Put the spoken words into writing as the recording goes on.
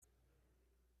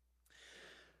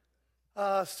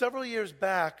Several years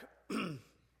back,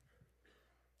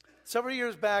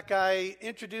 I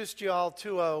introduced you all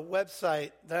to a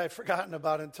website that I'd forgotten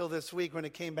about until this week when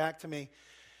it came back to me.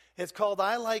 It's called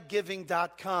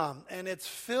ilikegiving.com, and it's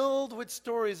filled with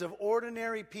stories of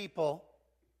ordinary people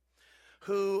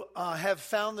who have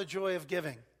found the joy of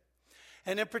giving.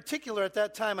 And in particular, at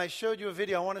that time, I showed you a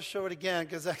video. I want to show it again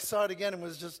because I saw it again and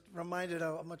was just reminded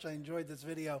of how much I enjoyed this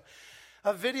video.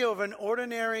 A video of an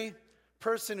ordinary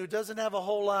person who doesn't have a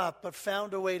whole lot but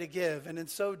found a way to give, and in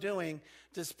so doing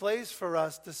displays for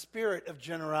us the spirit of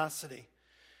generosity.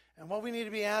 And what we need to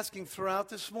be asking throughout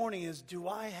this morning is, do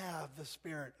I have the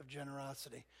spirit of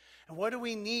generosity? And what do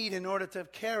we need in order to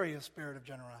carry a spirit of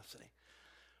generosity?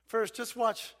 First, just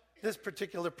watch this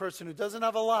particular person who doesn't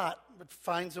have a lot but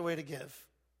finds a way to give.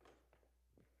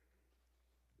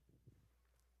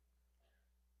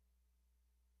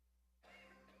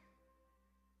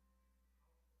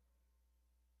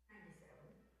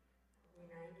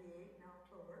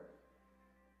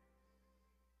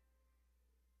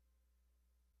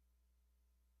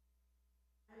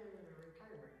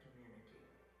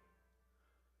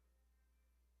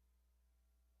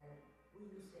 We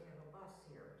used to have a bus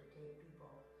here to take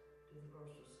people to the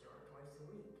grocery store twice a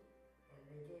week, and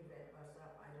they gave that bus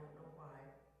up. I don't know why.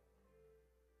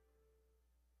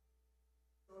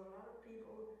 So a lot of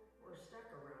people were stuck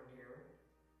around here,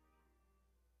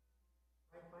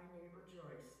 like my neighbor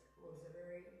Joyce, who was a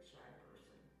very shy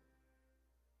person.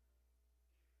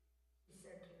 She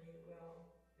said to me, well,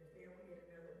 if they ever get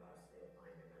another bus, they'll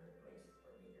find another place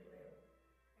for me to live.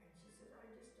 And she said, I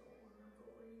just don't want to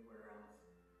go anywhere else.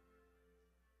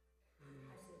 I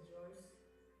said, Joyce,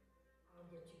 I'll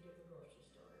get you to the grocery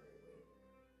store every week.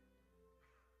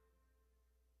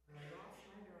 And I lost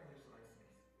my driver's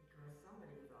license because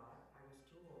somebody thought I was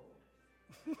too old.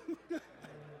 They didn't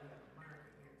have a mark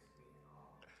against me at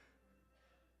all.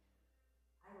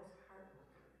 I was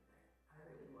heartbroken at that. I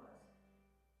really was.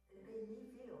 It made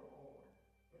me feel old.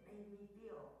 It made me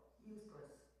feel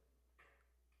useless.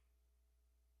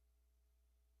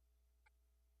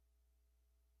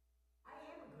 I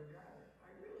am a good driver.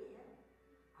 I really am.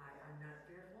 I'm not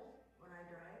fearful when I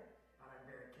drive, but I'm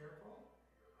very careful.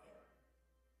 Well,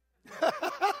 I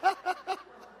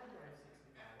drive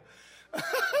 65.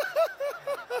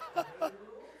 I obey the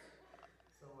rules,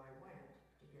 so I went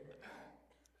to get it done.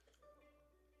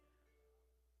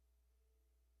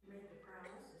 To make the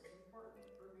promise, it's important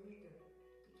for me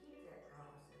to keep that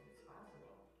promise if it's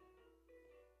possible.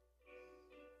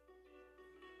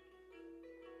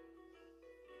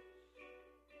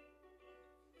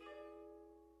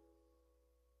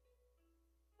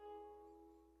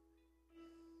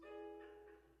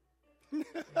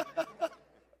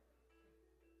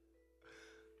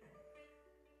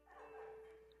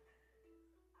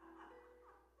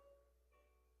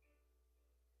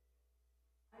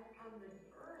 On the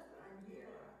earth, I'm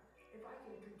here. If I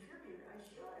can contribute, I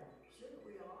should. Shouldn't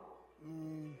we all?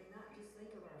 And not just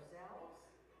think of ourselves?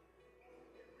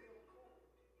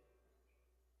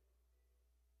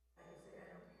 Like I say,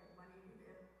 I don't have money to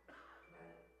give, but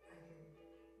I can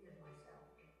give myself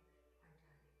my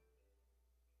time.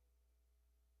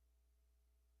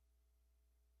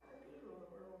 Other people in the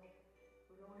world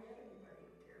who don't have anybody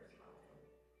who cares about them.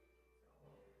 So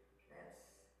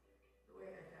that's the way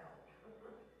I felt. For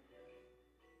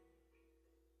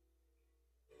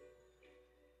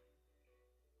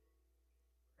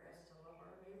us to love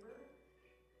our neighbor,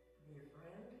 be a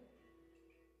friend,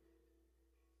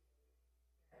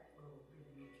 that will bring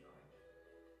you joy.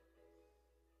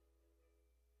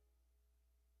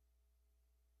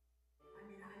 I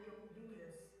mean, I don't do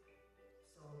this,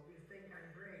 so you think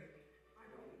I'm great. I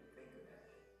don't even think of that.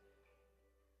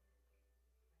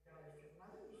 My daughter says,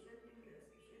 Mother, you shouldn't do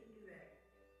this, you shouldn't do that.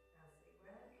 And I'll say,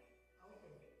 well,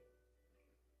 okay.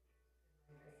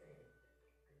 And like I say,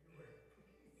 I do it.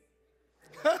 I don't think it's dangerous,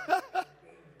 but,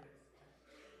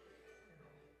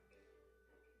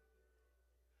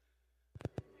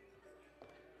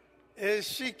 Is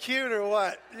she cute or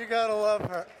what? You gotta love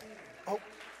her.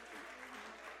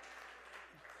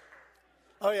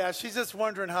 Oh yeah, she's just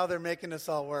wondering how they're making this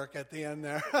all work at the end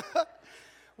there.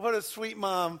 What a sweet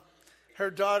mom.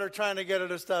 Her daughter trying to get her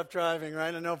to stop driving,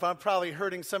 right? I know if I'm probably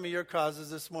hurting some of your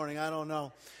causes this morning. I don't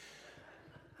know.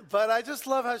 But I just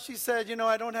love how she said,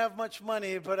 I don't have much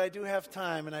money, but I do have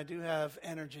time and I do have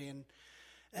energy.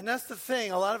 And that's the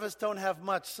thing. A lot of us don't have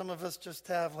much. Some of us just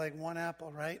have like one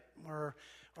apple, right? Or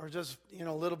just,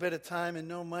 a little bit of time and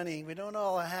no money. We don't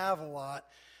all have a lot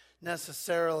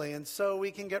necessarily. And so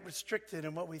we can get restricted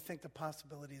in what we think the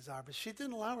possibilities are. But she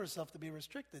didn't allow herself to be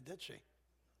restricted, did she?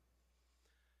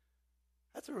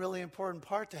 That's a really important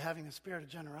part to having a spirit of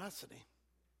generosity.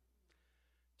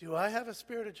 Do I have a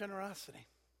spirit of generosity?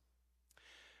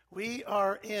 We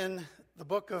are in the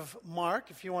book of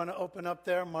Mark. If you want to open up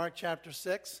there, Mark chapter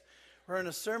 6. We're in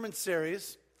a sermon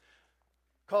series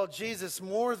called Jesus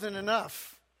More Than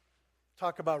Enough.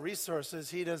 Talk about resources.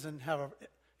 He doesn't have an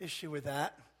issue with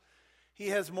that. He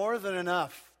has more than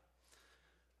enough.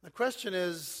 The question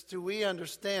is, do we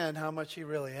understand how much he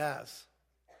really has?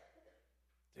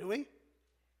 Do we?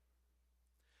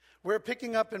 We're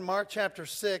picking up in Mark chapter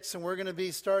 6, and we're going to be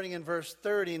starting in verse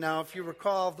 30. Now, if you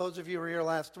recall, those of you who were here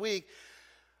last week,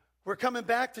 we're coming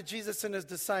back to Jesus and his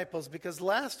disciples, because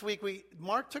last week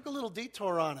Mark took a little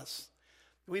detour on us.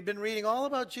 We've been reading all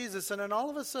about Jesus, and then all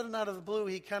of a sudden, out of the blue,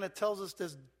 he kind of tells us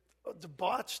this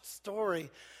debauched story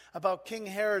about King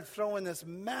Herod throwing this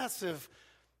massive,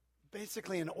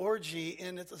 basically an orgy,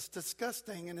 and it's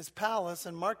disgusting, in his palace,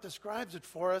 and Mark describes it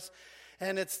for us.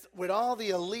 And it's with all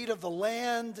the elite of the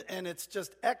land, and it's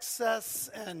just excess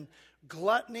and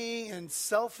gluttony and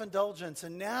self-indulgence.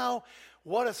 And now,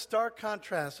 what a stark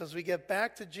contrast. As we get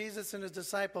back to Jesus and his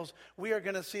disciples, we are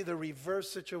going to see the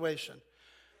reverse situation.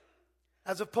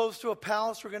 As opposed to a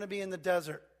palace, we're going to be in the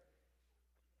desert.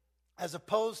 As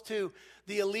opposed to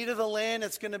the elite of the land,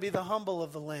 it's going to be the humble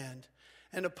of the land.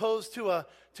 And opposed to a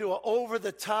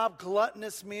over-the-top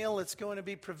gluttonous meal, it's going to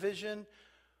be provision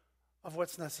of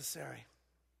what's necessary.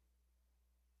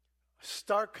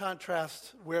 Stark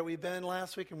contrast where we've been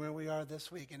last week and where we are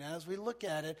this week. And as we look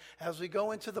at it, as we go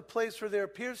into the place where there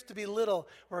appears to be little,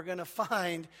 we're going to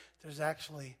find there's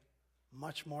actually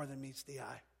much more than meets the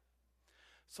eye.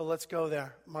 So let's go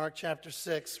there. Mark chapter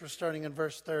 6, we're starting in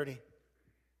verse 30.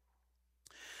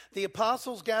 The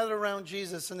apostles gathered around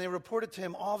Jesus, and they reported to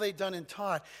him all they'd done and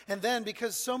taught. And then,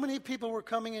 because so many people were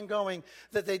coming and going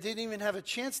that they didn't even have a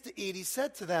chance to eat, he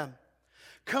said to them,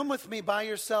 "Come with me by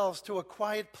yourselves to a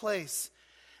quiet place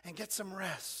and get some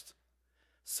rest."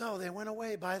 So they went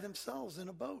away by themselves in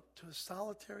a boat to a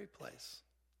solitary place.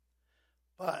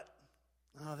 But,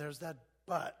 there's that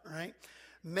but, right?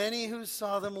 Many who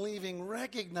saw them leaving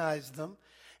recognized them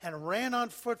and ran on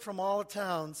foot from all the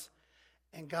towns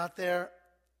and got there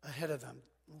ahead of them.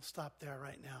 We'll stop there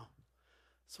right now.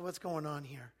 So what's going on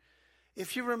here?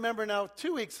 If you remember now,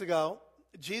 2 weeks ago,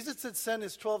 Jesus had sent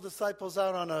his 12 disciples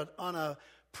out on a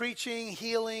preaching,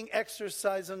 healing,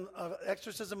 exorcism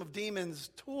of demons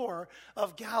tour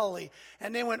of Galilee.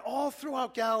 And they went all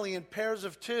throughout Galilee in pairs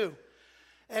of 2.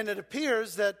 And it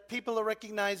appears that people are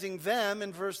recognizing them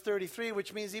in verse 33,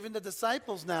 which means even the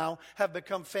disciples now have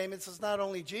become famous. It's not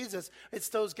only Jesus, it's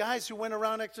those guys who went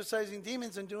around exorcising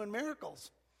demons and doing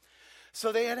miracles.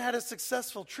 So they had a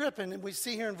successful trip, and we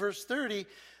see here in verse 30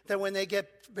 that when they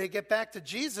get back to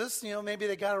Jesus, maybe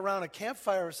they got around a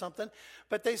campfire or something,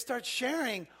 but they start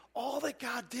sharing all that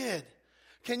God did.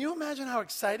 Can you imagine how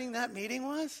exciting that meeting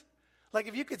was? Like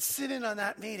if you could sit in on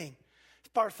that meeting,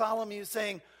 Bartholomew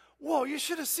saying, "Whoa, you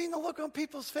should have seen the look on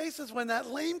people's faces when that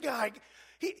lame guy,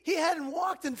 he hadn't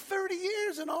walked in 30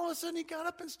 years, and all of a sudden he got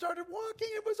up and started walking.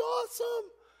 It was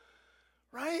awesome."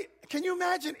 Right? Can you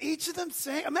imagine each of them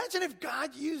saying, imagine if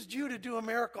God used you to do a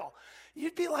miracle.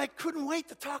 You'd be like, couldn't wait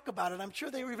to talk about it. I'm sure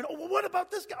they were even, well, what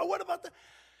about this guy? Oh, what about that?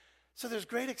 So there's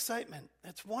great excitement.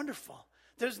 It's wonderful.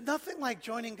 There's nothing like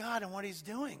joining God in what he's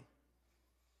doing.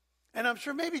 And I'm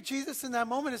sure maybe Jesus in that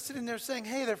moment is sitting there saying,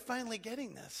 hey, they're finally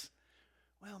getting this.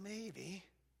 Well, maybe.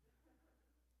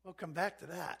 We'll come back to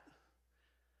that.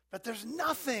 But there's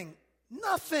nothing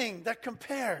that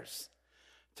compares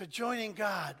to joining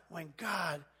God when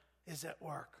God is at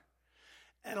work.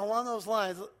 And along those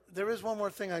lines, there is one more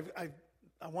thing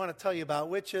I want to tell you about,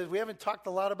 which is, we haven't talked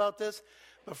a lot about this,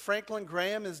 but Franklin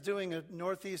Graham is doing a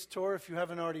Northeast tour, if you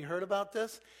haven't already heard about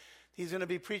this. He's going to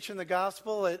be preaching the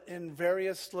gospel in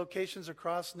various locations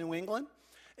across New England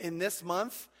in this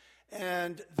month.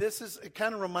 And it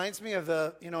kind of reminds me of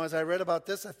as I read about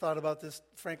this, I thought about this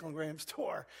Franklin Graham's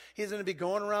tour. He's going to be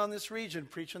going around this region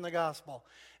preaching the gospel.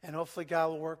 And hopefully God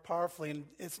will work powerfully. And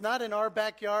it's not in our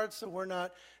backyard, so we're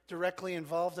not directly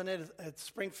involved in it.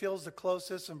 Springfield's the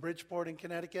closest, and Bridgeport in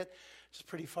Connecticut, which is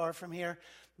pretty far from here.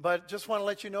 But just want to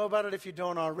let you know about it if you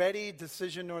don't already.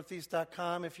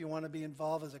 DecisionNortheast.com if you want to be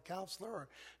involved as a counselor or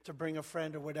to bring a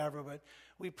friend or whatever. But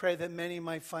we pray that many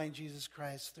might find Jesus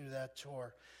Christ through that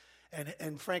tour.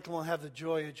 And Franklin will have the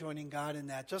joy of joining God in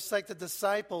that. Just like the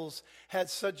disciples had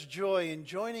such joy in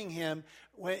joining him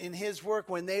in his work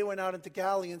when they went out into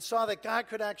Galilee and saw that God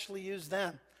could actually use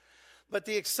them. But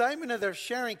the excitement of their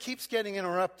sharing keeps getting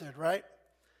interrupted, right?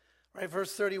 Right,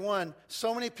 verse 31,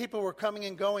 so many people were coming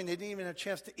and going, they didn't even have a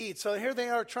chance to eat. So here they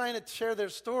are trying to share their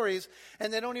stories,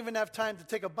 and they don't even have time to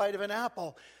take a bite of an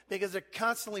apple because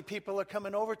people are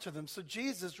coming over to them. So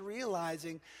Jesus,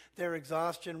 realizing their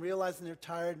exhaustion, realizing they're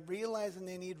tired, realizing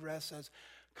they need rest, says,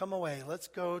 come away, let's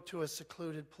go to a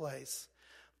secluded place.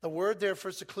 The word there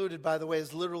for secluded, by the way,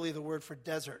 is literally the word for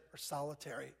desert or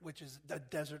solitary, which is a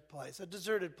desert place, a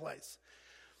deserted place.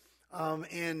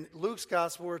 In Luke's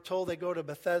gospel, we're told they go to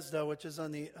Bethesda, which is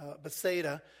on the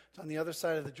Bethsaida. It's on the other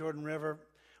side of the Jordan River.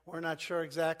 We're not sure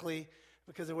exactly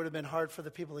because it would have been hard for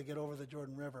the people to get over the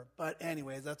Jordan River. But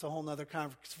anyways, that's a whole other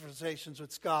conversations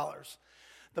with scholars.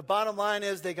 The bottom line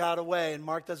is they got away, and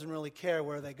Mark doesn't really care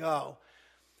where they go.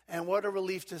 And what a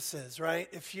relief this is, right?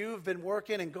 If you've been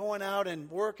working and going out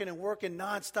and working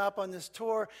nonstop on this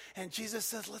tour, and Jesus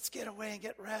says, let's get away and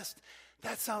get rest,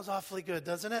 that sounds awfully good,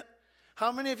 doesn't it?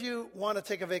 How many of you want to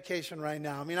take a vacation right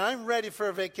now? I mean, I'm ready for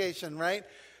a vacation, right?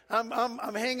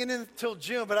 I'm hanging in until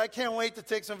June, but I can't wait to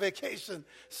take some vacation.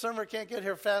 Summer can't get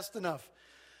here fast enough.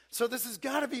 So this has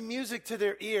got to be music to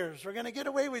their ears. We're going to get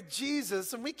away with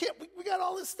Jesus, and we got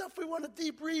all this stuff we want to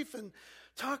debrief and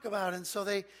talk about. And so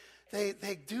they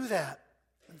do that.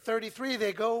 In 33,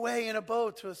 they go away in a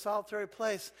boat to a solitary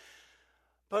place.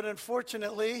 But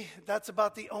unfortunately, that's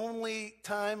about the only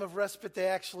time of respite they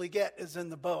actually get is in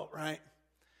the boat, right?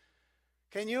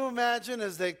 Can you imagine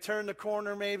as they turn the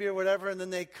corner maybe or whatever, and then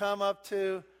they come up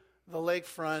to the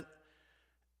lakefront,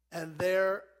 and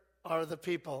there are the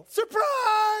people. Surprise!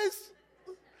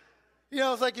 You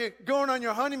know, it's like you're going on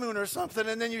your honeymoon or something,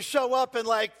 and then you show up and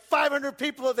like 500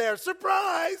 people are there.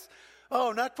 Surprise!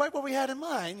 Oh, not quite what we had in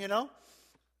mind, you know?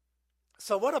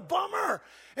 So what a bummer.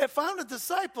 If I'm the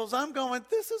disciples, I'm going,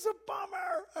 this is a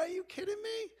bummer. Are you kidding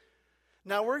me?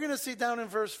 Now, we're going to see down in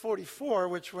verse 44,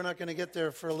 which we're not going to get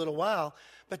there for a little while,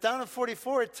 but down in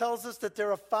 44, it tells us that there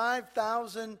are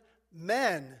 5,000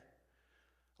 men,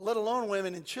 let alone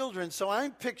women and children. So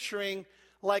I'm picturing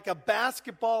like a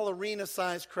basketball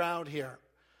arena-sized crowd here,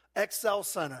 XL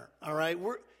Center, all right?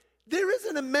 There is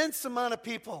an immense amount of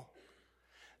people.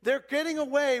 They're getting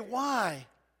away. Why?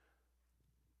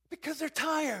 Because they're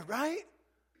tired, right?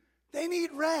 They need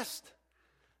rest.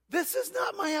 This is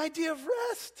not my idea of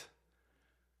rest.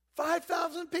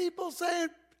 5,000 people saying,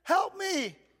 help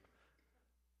me.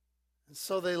 And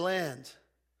so they land.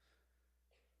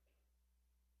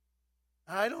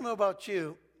 I don't know about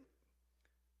you,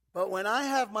 but when I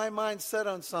have my mind set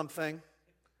on something,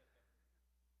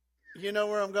 you know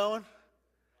where I'm going?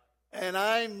 And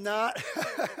I'm not,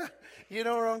 you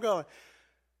know where I'm going.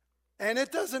 And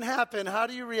it doesn't happen. How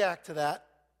do you react to that?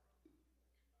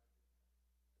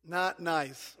 Not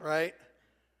nice, right?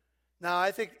 Now,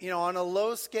 I think, on a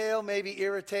low scale, maybe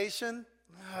irritation.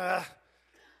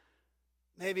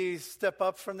 Maybe step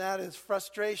up from that is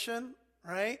frustration,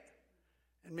 right?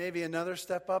 And maybe another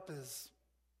step up is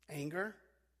anger.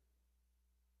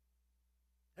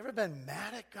 Ever been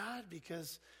mad at God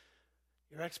because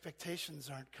your expectations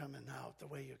aren't coming out the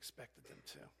way you expected them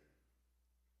to?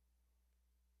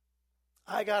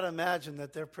 I got to imagine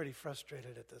that they're pretty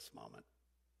frustrated at this moment,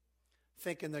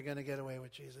 thinking they're going to get away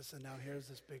with Jesus, and now here's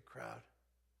this big crowd.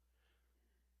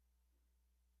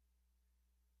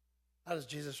 How does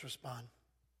Jesus respond?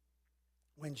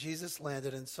 When Jesus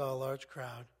landed and saw a large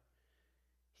crowd,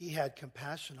 he had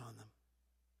compassion on them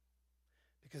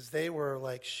because they were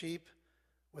like sheep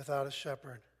without a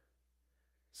shepherd.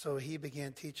 So he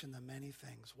began teaching them many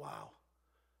things. Wow.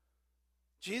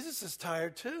 Jesus is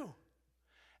tired too.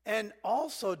 And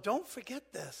also, don't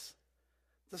forget this.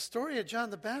 The story of John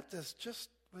the Baptist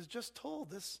was just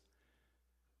told.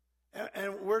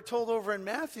 And we're told over in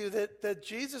Matthew that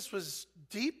Jesus was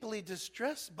deeply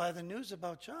distressed by the news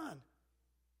about John.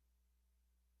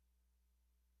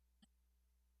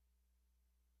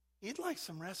 He'd like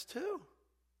some rest too.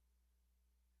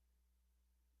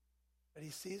 But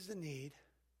he sees the need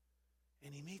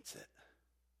and he meets it.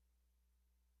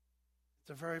 It's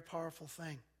a very powerful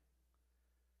thing.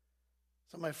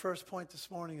 So my first point this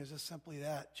morning is just simply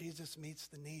that. Jesus meets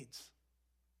the needs.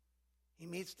 He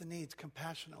meets the needs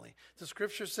compassionately. The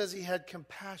scripture says he had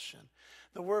compassion.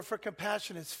 The word for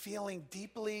compassion is feeling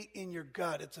deeply in your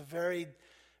gut. It's a very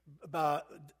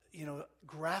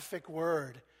graphic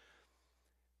word.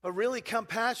 But really,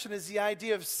 compassion is the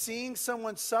idea of seeing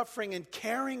someone suffering and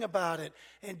caring about it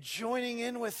and joining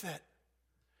in with it.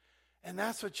 And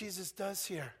that's what Jesus does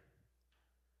here.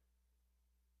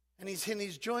 And he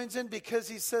joins in because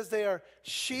he says they are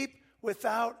sheep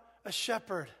without a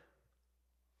shepherd.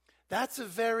 That's a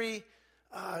very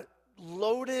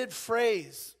loaded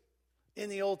phrase in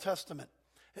the Old Testament.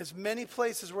 There's many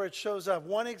places where it shows up.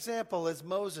 One example is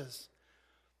Moses.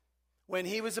 When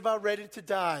he was about ready to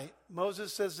die,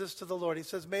 Moses says this to the Lord. He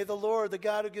says, "May the Lord, the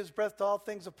God who gives breath to all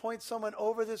things, appoint someone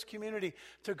over this community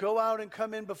to go out and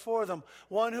come in before them,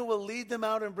 one who will lead them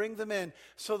out and bring them in,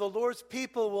 so the Lord's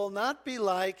people will not be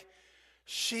like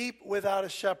sheep without a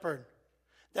shepherd."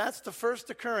 That's the first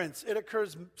occurrence. It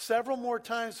occurs several more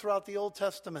times throughout the Old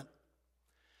Testament.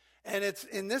 And it's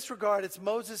in this regard, it's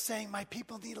Moses saying, my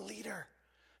people need a leader.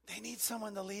 They need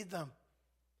someone to lead them.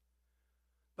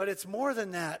 But it's more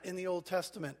than that in the Old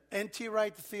Testament. N.T.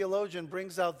 Wright, the theologian,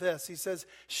 brings out this. He says,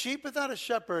 sheep without a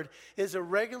shepherd is a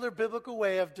regular biblical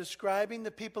way of describing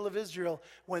the people of Israel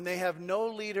when they have no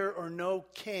leader or no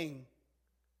king.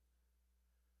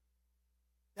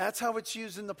 That's how it's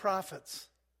used in the prophets.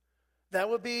 That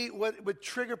would be what would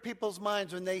trigger people's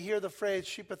minds when they hear the phrase,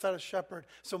 sheep without a shepherd.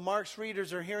 So Mark's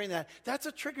readers are hearing that. That's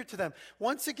a trigger to them.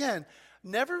 Once again,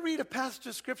 never read a passage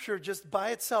of Scripture just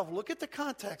by itself. Look at the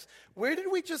context. Where did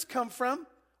we just come from?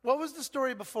 What was the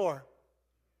story before?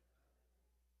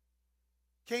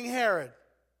 King Herod.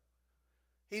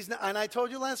 He's not, and I told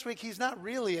you last week, he's not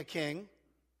really a king.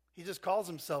 He just calls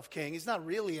himself king. He's not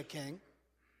really a king.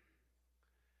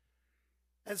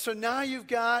 And so now you've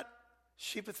got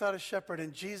sheep without a shepherd,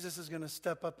 and Jesus is going to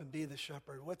step up and be the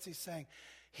shepherd. What's he saying?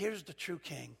 Here's the true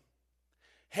king.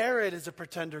 Herod is a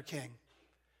pretender king.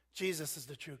 Jesus is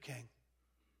the true king.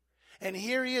 And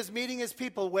here he is meeting his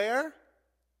people where?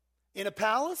 In a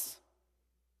palace?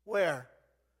 Where?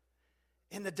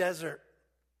 In the desert.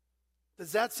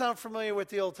 Does that sound familiar with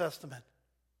the Old Testament?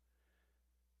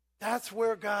 That's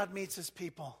where God meets his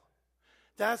people.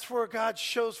 That's where God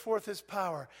shows forth his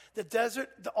power. The desert,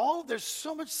 there's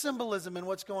so much symbolism in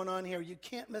what's going on here. You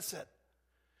can't miss it.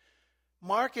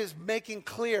 Mark is making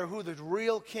clear who the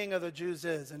real king of the Jews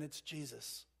is, and it's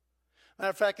Jesus. Matter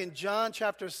of fact, in John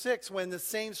chapter 6, when the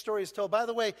same story is told, by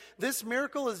the way, this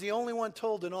miracle is the only one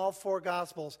told in all four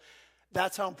Gospels.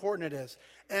 That's how important it is.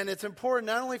 And it's important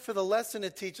not only for the lesson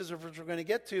it teaches, which we're going to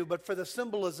get to, but for the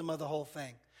symbolism of the whole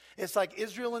thing. It's like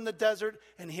Israel in the desert,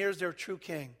 and here's their true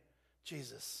king,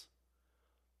 Jesus.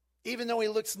 Even though he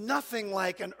looks nothing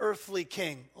like an earthly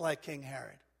king like King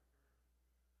Herod.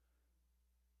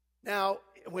 Now,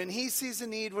 when he sees a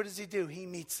need, what does he do? He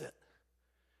meets it.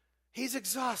 He's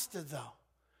exhausted, though.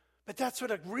 But that's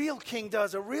what a real king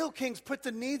does. A real king's put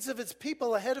the needs of his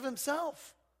people ahead of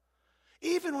himself,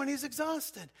 even when he's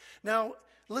exhausted. Now,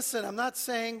 listen, I'm not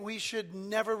saying we should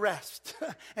never rest.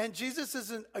 And Jesus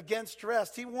isn't against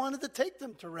rest. He wanted to take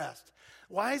them to rest.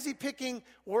 Why is he picking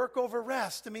work over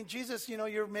rest? I mean, Jesus,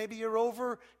 maybe you're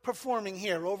overperforming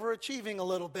here, overachieving a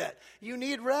little bit. You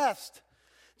need rest.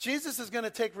 Jesus is going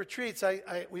to take retreats.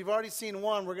 We've already seen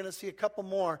one. We're going to see a couple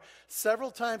more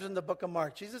several times in the book of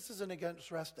Mark. Jesus isn't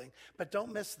against resting, but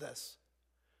don't miss this.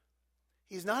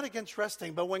 He's not against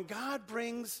resting, but when God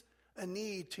brings a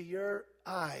need to your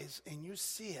eyes and you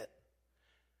see it,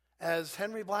 as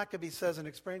Henry Blackaby says in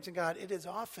Experiencing God, it is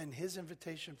often his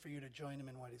invitation for you to join him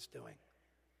in what he's doing.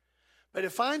 But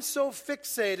if I'm so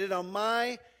fixated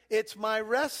on it's my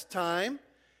rest time,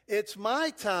 it's my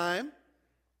time,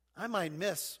 I might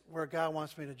miss where God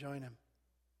wants me to join him.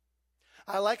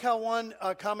 I like how one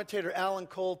commentator, Alan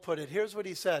Cole, put it. Here's what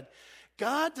he said.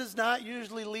 God does not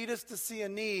usually lead us to see a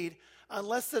need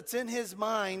unless it's in his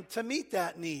mind to meet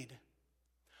that need.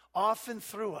 Often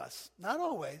through us. Not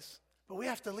always, but we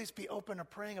have to at least be open to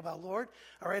praying about, Lord,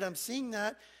 all right, I'm seeing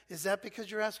that. Is that because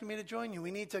you're asking me to join you?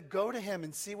 We need to go to him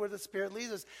and see where the Spirit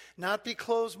leads us. Not be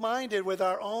closed-minded with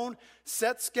our own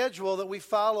set schedule that we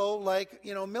follow like,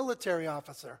 military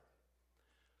officer.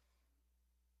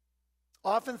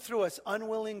 Often through us,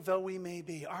 unwilling though we may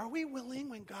be. Are we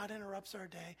willing when God interrupts our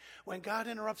day? When God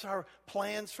interrupts our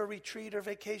plans for retreat or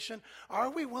vacation? Are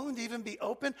we willing to even be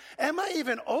open? Am I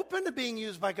even open to being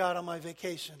used by God on my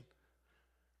vacation?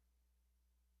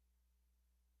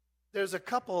 There's a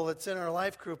couple that's in our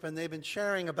life group, and they've been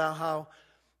sharing about how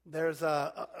there's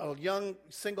a young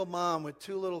single mom with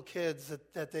two little kids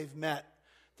that they've met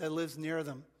that lives near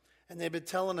them. And they've been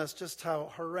telling us just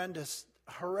how horrendous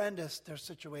their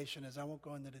situation is. I won't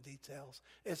go into the details.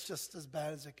 It's just as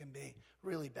bad as it can be.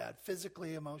 Really bad.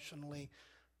 Physically, emotionally,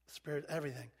 spirit,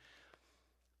 everything.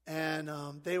 And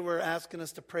they were asking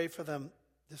us to pray for them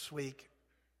this week.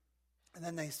 And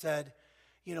then they said,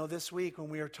 this week when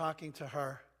we were talking to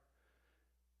her,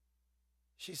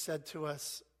 she said to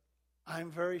us,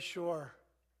 I'm very sure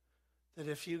that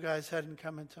if you guys hadn't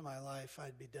come into my life,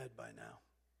 I'd be dead by now.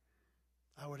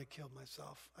 I would have killed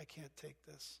myself. I can't take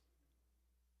this.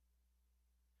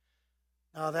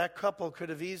 Now, that couple could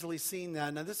have easily seen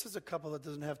that. Now, this is a couple that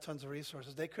doesn't have tons of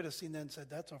resources. They could have seen that and said,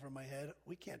 that's over my head.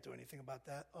 We can't do anything about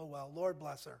that. Oh, well, Lord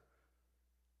bless her.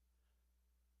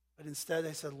 But instead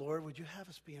they said, Lord, would you have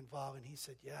us be involved? And he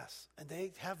said, yes. And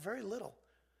they have very little.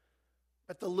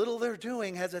 But the little they're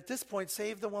doing has at this point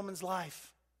saved the woman's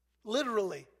life.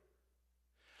 Literally.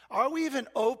 Are we even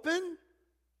open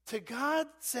to God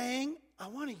saying, I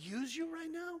want to use you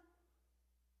right now?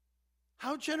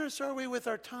 How generous are we with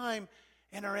our time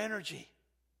and our energy?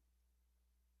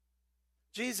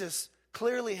 Jesus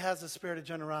clearly has a spirit of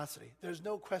generosity. There's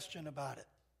no question about it.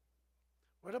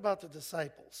 What about the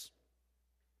disciples?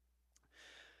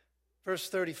 Verse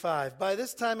 35, by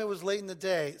this time it was late in the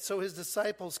day, so his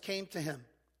disciples came to him.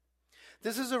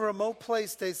 This is a remote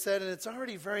place, they said, and it's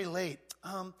already very late.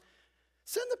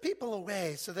 Send the people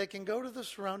away so they can go to the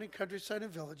surrounding countryside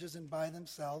and villages and buy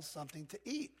themselves something to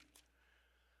eat.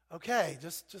 Okay,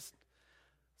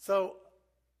 so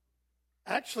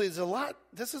actually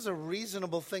this is a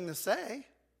reasonable thing to say,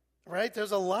 right?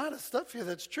 There's a lot of stuff here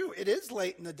that's true. It is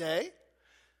late in the day.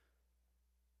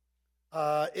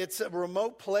 It's a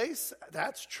remote place.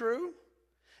 That's true.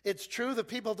 It's true the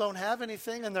people don't have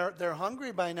anything and they're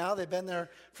hungry by now. They've been there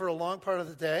for a long part of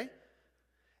the day.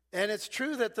 And it's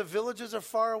true that the villages are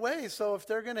far away. So if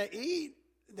they're going to eat,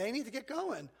 they need to get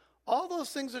going. All those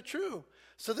things are true.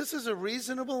 So this is a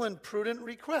reasonable and prudent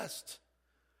request.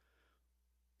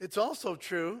 It's also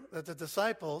true that the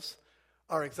disciples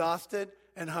are exhausted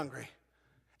and hungry.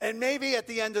 And maybe at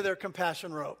the end of their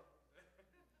compassion rope.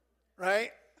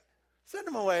 Right? Send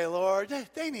them away, Lord.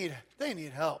 They need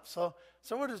help. So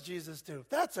what does Jesus do?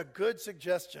 That's a good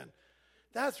suggestion.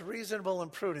 That's reasonable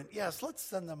and prudent. Yes, let's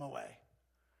send them away.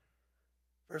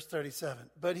 Verse 37.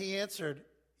 But he answered,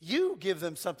 you give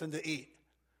them something to eat.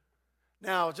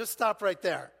 Now, just stop right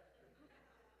there.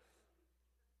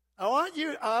 I want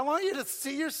you to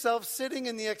see yourself sitting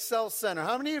in the Excel Center.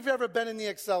 How many of you have ever been in the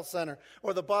Excel Center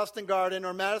or the Boston Garden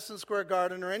or Madison Square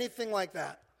Garden or anything like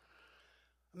that?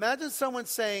 Imagine someone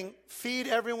saying, feed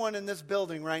everyone in this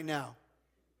building right now.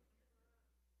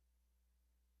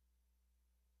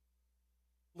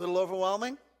 A little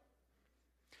overwhelming?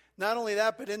 Not only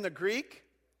that, but in the Greek,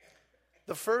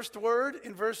 the first word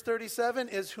in verse 37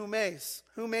 is humes.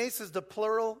 Humes is the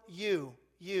plural you.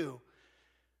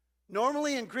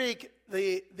 Normally in Greek,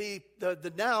 the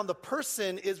noun, the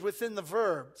person, is within the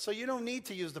verb. So you don't need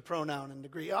to use the pronoun in the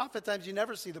Greek. Oftentimes you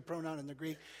never see the pronoun in the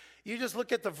Greek. You just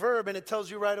look at the verb and it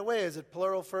tells you right away, is it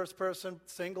plural, first person,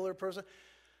 singular person?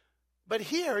 But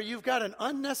here you've got an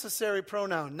unnecessary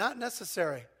pronoun, not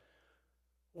necessary.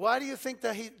 Why do you think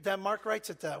that Mark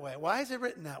writes it that way? Why is it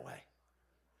written that way?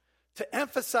 To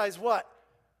emphasize what?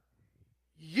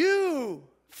 You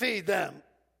feed them.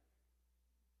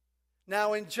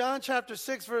 Now in John chapter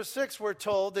 6, verse 6, we're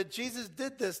told that Jesus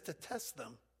did this to test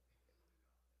them.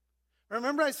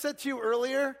 Remember I said to you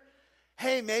earlier,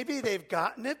 hey, maybe they've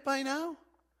gotten it by now?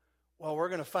 Well, we're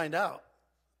going to find out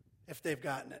if they've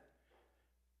gotten it.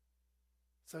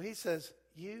 So he says,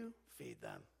 you feed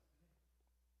them.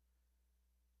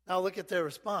 Now look at their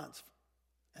response.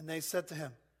 And they said to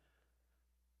him,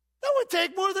 that would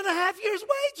take more than a half year's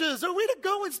wages. Are we to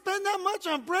go and spend that much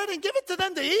on bread and give it to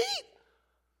them to eat?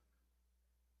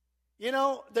 You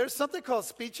know, there's something called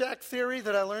speech act theory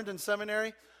that I learned in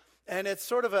seminary. And it's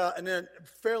sort of a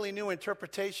fairly new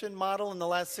interpretation model in the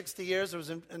last 60 years. It was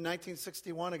in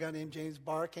 1961, a guy named James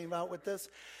Barr came out with this.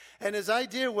 And his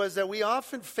idea was that we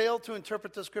often fail to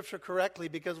interpret the scripture correctly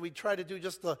because we try to do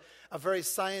just a very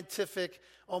scientific,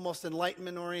 almost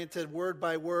enlightenment-oriented word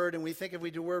by word, and we think if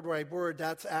we do word by word,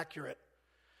 that's accurate.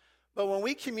 But when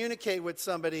we communicate with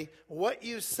somebody, what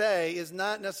you say is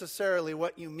not necessarily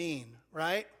what you mean,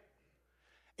 right?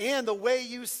 And the way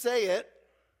you say it,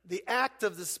 the act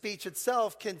of the speech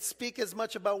itself can speak as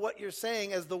much about what you're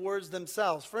saying as the words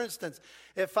themselves. For instance,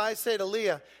 if I say to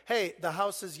Leah, hey, the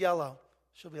house is yellow,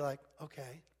 she'll be like,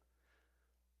 okay.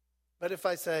 But if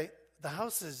I say, the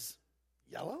house is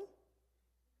yellow?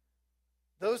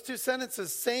 Those two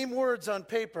sentences, same words on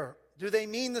paper, do they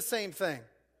mean the same thing?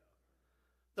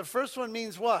 The first one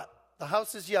means what? The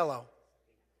house is yellow.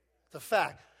 The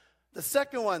fact. The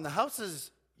second one, the house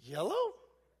is yellow?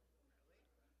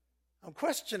 I'm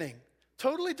questioning.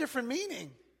 Totally different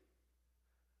meaning.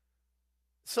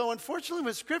 So unfortunately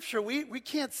with Scripture, we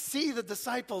can't see the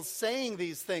disciples saying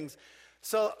these things.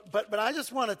 So, but I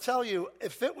just want to tell you,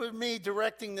 if it were me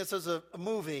directing this as a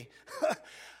movie,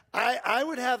 I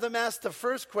would have them ask the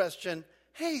first question,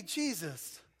 hey,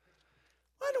 Jesus,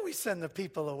 why don't we send the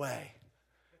people away?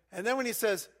 And then when he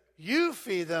says, you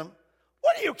feed them,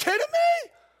 what are you kidding me?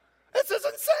 This is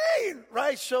insane,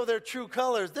 right? Show their true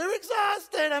colors. They're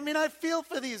exhausted. I mean, I feel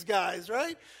for these guys,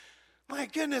 right? My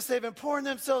goodness, they've been pouring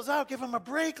themselves out. Give them a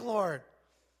break, Lord.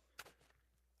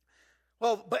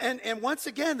 Well, and once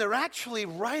again, they're actually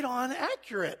right on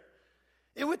accurate.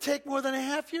 It would take more than a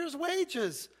half year's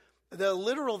wages. The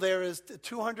literal there is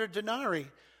 200 denarii.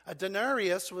 A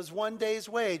denarius was 1 day's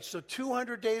wage, so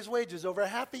 200 days' wages over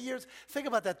half a year's. Think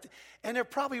about that. And they're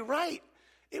probably right.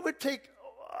 It would take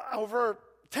over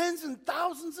tens and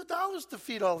thousands of dollars to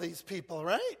feed all these people,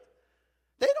 right?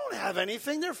 They don't have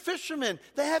anything. They're fishermen.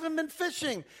 They haven't been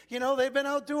fishing. They've been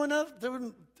out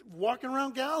walking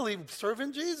around Galilee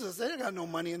serving Jesus. They got no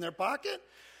money in their pocket.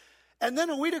 And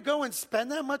then are we to go and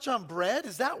spend that much on bread?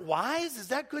 Is that wise? Is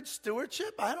that good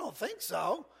stewardship? I don't think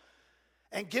so.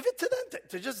 And give it to them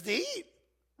to just eat?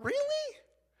 Really?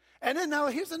 And then now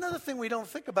here's another thing we don't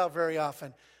think about very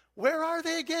often. Where are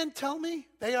they again? Tell me.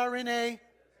 They're in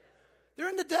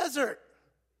the desert.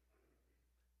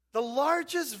 The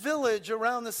largest village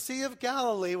around the Sea of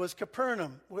Galilee was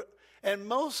Capernaum. And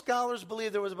most scholars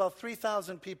believe there was about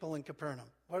 3,000 people in Capernaum.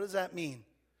 What does that mean?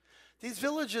 These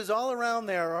villages all around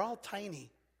there are all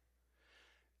tiny.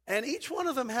 And each one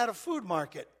of them had a food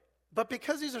market. But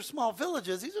because these are small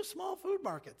villages, these are small food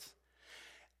markets.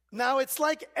 Now, it's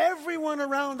like everyone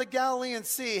around the Galilean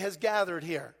Sea has gathered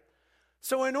here.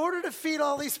 So in order to feed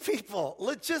all these people,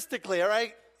 logistically, all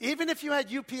right, even if you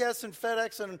had UPS and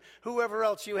FedEx and whoever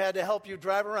else you had to help you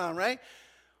drive around, right?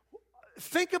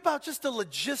 Think about just the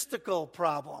logistical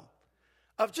problem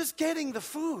of just getting the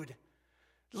food.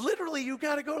 Literally, you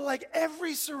got to go to like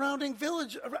every surrounding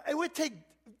village. It would take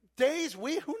days, who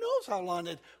knows how long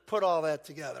to put all that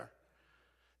together.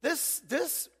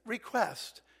 This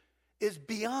request is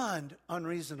beyond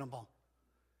unreasonable.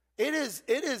 It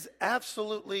is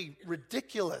absolutely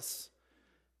ridiculous.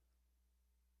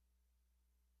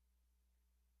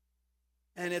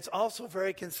 And it's also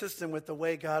very consistent with the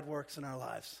way God works in our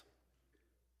lives.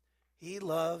 He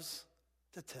loves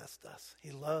to test us.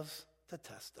 He loves to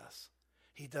test us.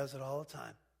 He does it all the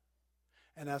time.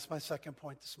 And that's my second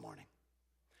point this morning.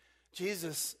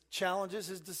 Jesus challenges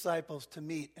his disciples to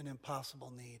meet an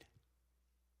impossible need.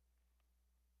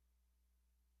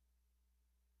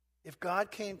 If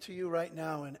God came to you right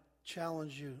now and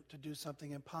challenged you to do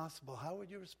something impossible, how would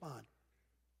you respond?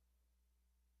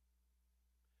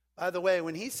 By the way,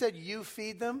 when he said you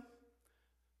feed them,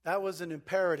 that was an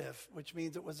imperative, which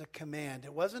means it was a command.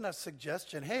 It wasn't a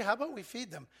suggestion. Hey, how about we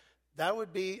feed them? That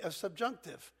would be a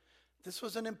subjunctive. This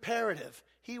was an imperative.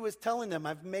 He was telling them,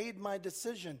 I've made my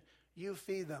decision. You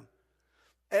feed them.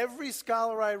 Every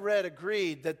scholar I read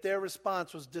agreed that their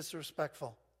response was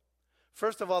disrespectful.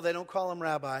 First of all, they don't call him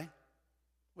rabbi,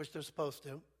 which they're supposed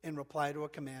to, in reply to a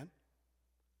command.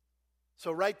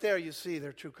 So right there you see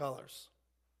their true colors.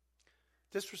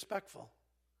 Disrespectful.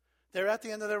 They're at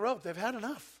the end of their rope. They've had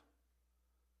enough.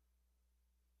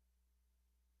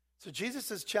 So Jesus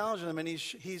is challenging them, and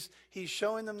he's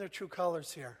showing them their true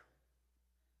colors here.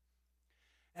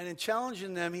 And in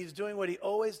challenging them, he's doing what he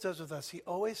always does with us. He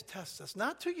always tests us,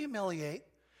 not to humiliate.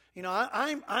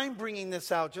 I'm bringing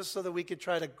this out just so that we could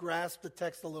try to grasp the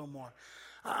text a little more.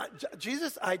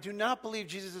 I do not believe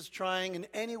Jesus is trying in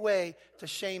any way to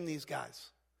shame these guys.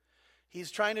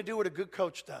 He's trying to do what a good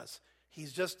coach does.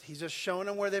 He's just showing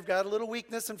them where they've got a little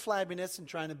weakness and flabbiness and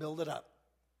trying to build it up.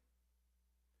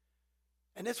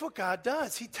 And that's what God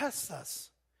does. He tests us.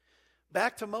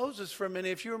 Back to Moses for a minute.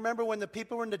 If you remember when the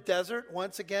people were in the desert,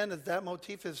 once again, that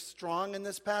motif is strong in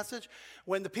this passage.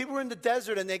 When the people were in the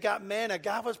desert and they got manna,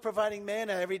 God was providing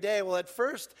manna every day. Well, at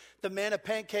first, the manna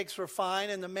pancakes were fine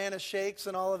and the manna shakes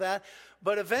and all of that.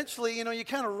 But eventually, you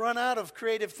kind of run out of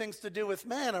creative things to do with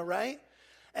manna, right?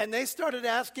 And they started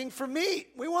asking for meat.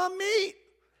 We want meat.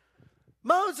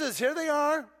 Moses, here they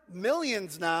are,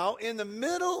 millions now, in the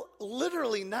middle,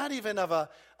 literally not even of a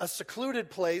secluded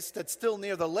place that's still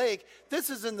near the lake. This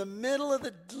is in the middle of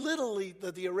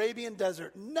the Arabian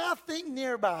desert. Nothing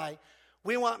nearby.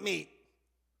 We want meat.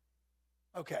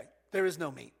 Okay, there is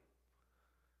no meat.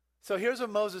 So here's what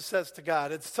Moses says to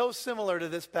God. It's so similar to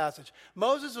this passage.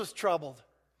 Moses was troubled.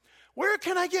 Where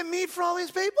can I get meat for all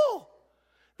these people?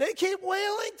 They keep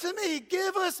wailing to me,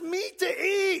 give us meat to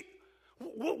eat.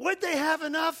 Would they have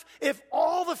enough if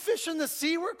all the fish in the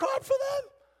sea were caught for them?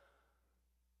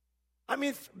 I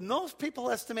mean, most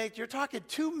people estimate you're talking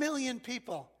 2 million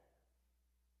people.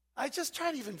 I just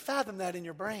try to even fathom that in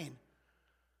your brain.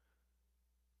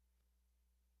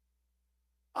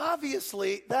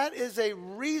 Obviously, that is a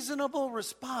reasonable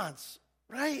response,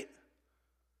 right?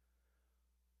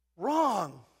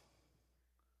 Wrong.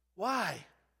 Why?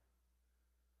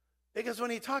 Because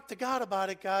when he talked to God about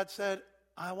it, God said,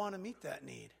 I want to meet that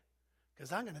need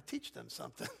because I'm going to teach them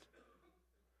something.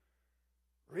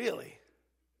 Really?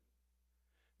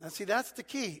 Now, see, that's the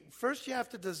key. First, you have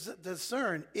to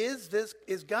discern, is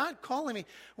God calling me?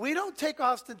 We don't take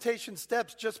ostentation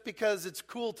steps just because it's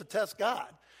cool to test God.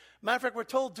 Matter of fact, we're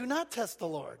told, do not test the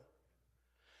Lord.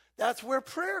 That's where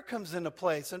prayer comes into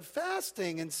place, and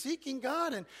fasting and seeking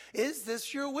God. And is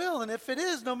this your will? And if it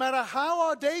is, no matter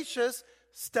how audacious,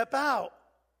 step out.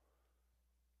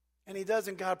 And he does,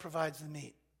 and God provides the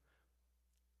meat.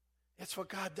 It's what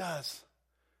God does.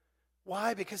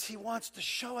 Why? Because he wants to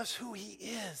show us who he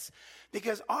is.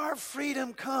 Because our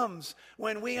freedom comes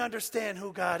when we understand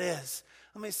who God is.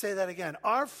 Let me say that again.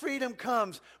 Our freedom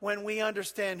comes when we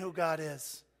understand who God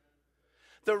is.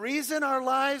 The reason our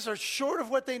lives are short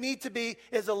of what they need to be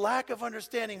is a lack of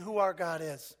understanding who our God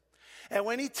is. And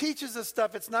when he teaches us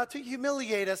stuff, it's not to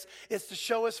humiliate us, it's to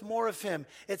show us more of him.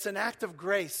 It's an act of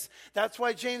grace. That's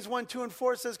why James 1, 2, and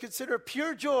 4 says, consider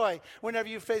pure joy whenever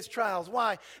you face trials.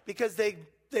 Why? Because they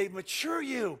mature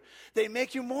you. They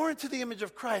make you more into the image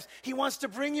of Christ. He wants to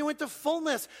bring you into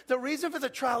fullness. The reason for the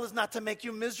trial is not to make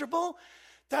you miserable.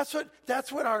 That's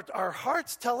what our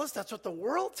hearts tell us. That's what the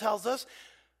world tells us.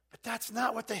 But that's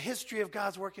not what the history of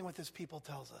God's working with his people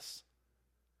tells us.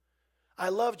 I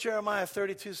love Jeremiah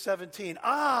 32:17.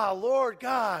 Ah, Lord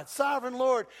God, sovereign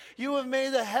Lord, you have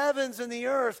made the heavens and the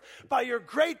earth by your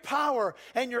great power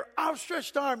and your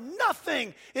outstretched arm.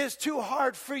 Nothing is too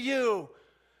hard for you.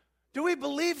 Do we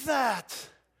believe that?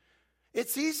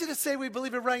 It's easy to say we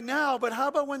believe it right now, but how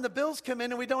about when the bills come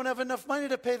in and we don't have enough money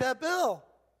to pay that bill?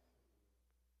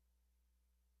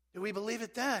 Do we believe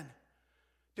it then?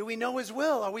 Do we know his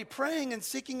will? Are we praying and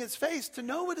seeking his face to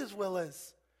know what his will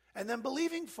is? And then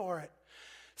believing for it.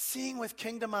 Seeing with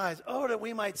kingdom eyes. Oh, that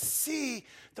we might see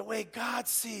the way God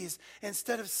sees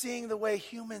instead of seeing the way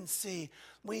humans see.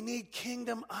 We need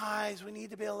kingdom eyes. We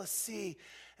need to be able to see.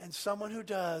 And someone who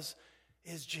does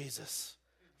is Jesus.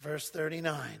 Verse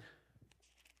 39.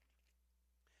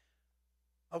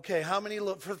 Okay,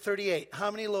 for 38, how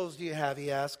many loaves do you have,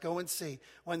 he asked. Go and see.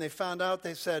 When they found out,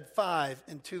 they said 5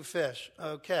 and 2 fish.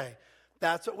 Okay,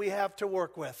 that's what we have to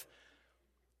work with.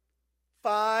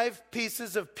 5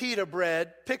 pieces of pita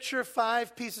bread. Picture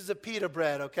 5 pieces of pita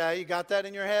bread, okay? You got that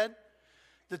in your head?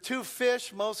 The 2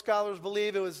 fish, most scholars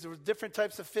believe there were different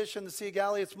types of fish in the Sea of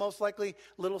Galilee. It's most likely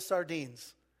little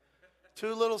sardines.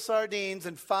 2 little sardines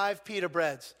and 5 pita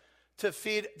breads to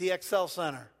feed the Excel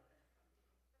Center.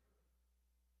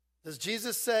 Does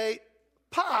Jesus say,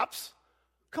 Pops,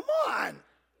 come on,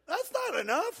 that's not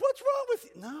enough. What's wrong with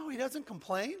you? No, he doesn't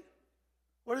complain.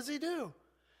 What does he do?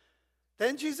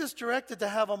 Then Jesus directed to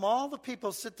have all the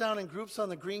people sit down in groups on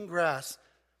the green grass.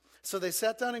 So they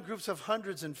sat down in groups of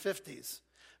hundreds and fifties.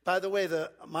 By the way,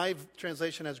 my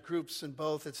translation has groups in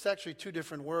both. It's actually 2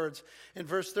 different words. In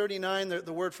verse 39,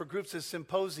 the word for groups is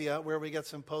symposia, where we get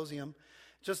symposium.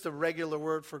 Just a regular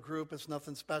word for group. It's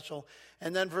nothing special.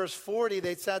 And then verse 40,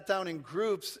 they sat down in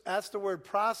groups. That's the word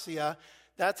prosia.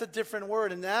 That's a different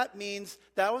word. And that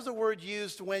was a word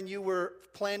used when you were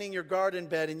planting your garden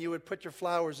bed and you would put your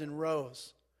flowers in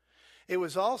rows. It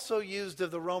was also used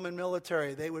of the Roman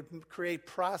military. They would create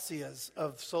prasias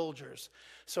of soldiers.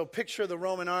 So picture the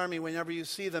Roman army whenever you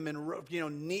see them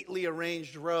in neatly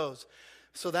arranged rows.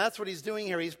 So that's what he's doing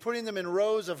here. He's putting them in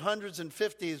rows of hundreds and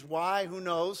fifties. Why? Who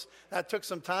knows? That took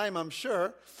some time, I'm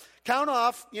sure. Count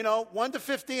off, 1 to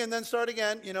 50 and then start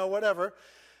again, whatever.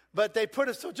 But they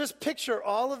so just picture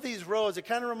all of these rows. It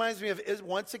kind of reminds me of,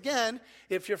 once again,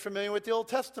 if you're familiar with the Old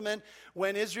Testament,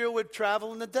 when Israel would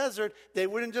travel in the desert, they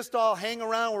wouldn't just all hang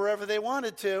around wherever they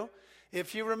wanted to.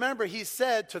 If you remember, he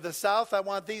said, to the south, I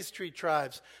want these 3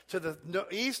 tribes. To the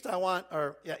east, I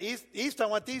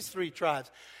want these 3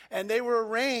 tribes. And they were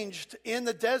arranged in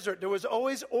the desert. There was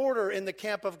always order in the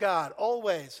camp of God,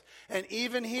 always. And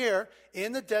even here,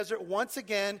 in the desert, once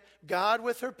again, God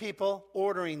with her people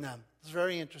ordering them. It's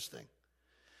very interesting.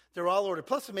 They're all ordered.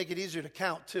 Plus, to make it easier to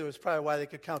count, too. It's probably why they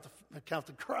could count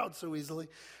the crowd so easily.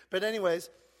 But anyways,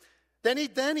 then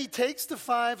he takes the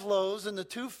 5 loaves and the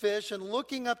 2 fish, and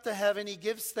looking up to heaven, he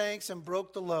gives thanks and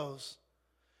broke the loaves.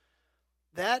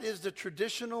 That is the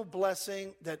traditional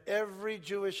blessing that every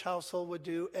Jewish household would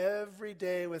do every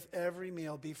day with every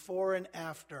meal, before and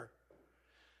after.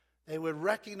 They would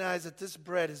recognize that this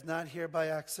bread is not here by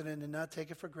accident and not take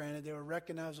it for granted. They would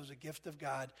recognize it was a gift of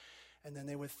God, and then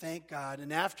they would thank God.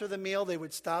 And after the meal, they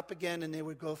would stop again, and they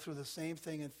would go through the same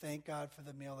thing and thank God for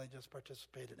the meal they just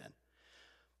participated in.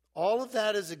 All of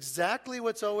that is exactly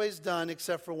what's always done,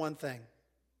 except for one thing.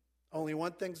 Only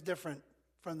one thing's different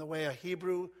from the way a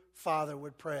Hebrew father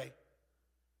would pray.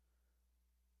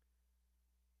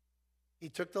 He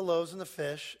took the loaves and the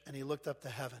fish, and he looked up to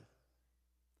heaven.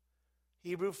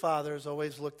 Hebrew fathers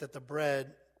always looked at the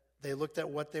bread. They looked at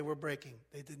what they were breaking.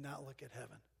 They did not look at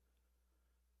heaven.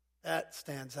 That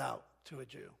stands out to a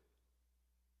Jew.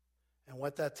 And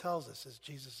what that tells us is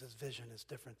Jesus' vision is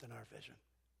different than our vision.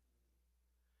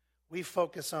 we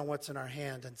focus on what's in our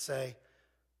hand and say,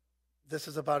 this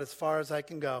is about as far as I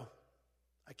can go.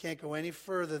 I can't go any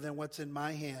further than what's in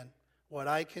my hand, what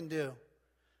I can do.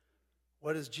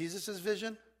 What is Jesus'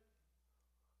 vision?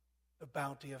 The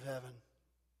bounty of heaven.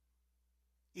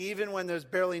 Even when there's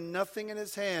barely nothing in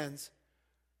his hands,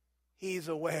 he's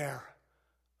aware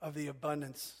of the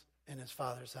abundance in his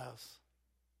Father's house.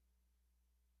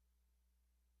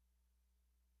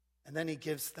 And then he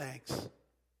gives thanks.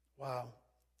 Wow.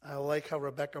 I like how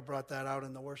Rebecca brought that out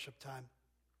in the worship time.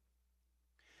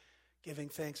 Giving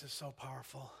thanks is so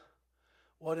powerful.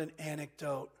 What an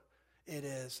antidote it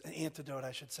is. An antidote,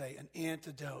 I should say. An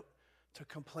antidote to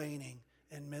complaining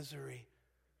and misery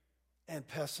and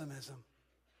pessimism.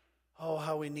 Oh,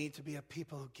 how we need to be a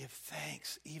people who give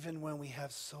thanks even when we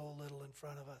have so little in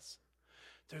front of us.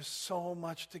 There's so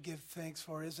much to give thanks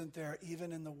for, isn't there?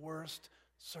 Even in the worst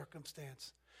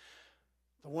circumstance.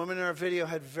 The woman in our video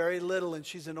had very little, and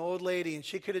she's an old lady, and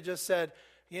she could have just said,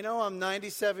 you know, I'm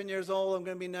 97 years old, I'm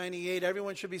going to be 98,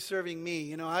 everyone should be serving me.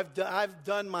 You know, I've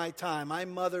done my time. I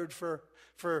mothered for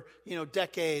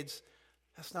decades.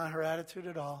 That's not her attitude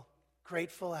at all.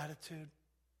 Grateful attitude.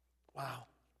 Wow.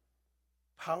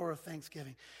 Power of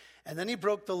thanksgiving. And then he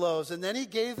broke the loaves, and then he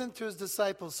gave them to his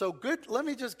disciples. So good, let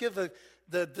me just give the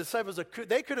disciples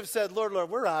they could have said, Lord,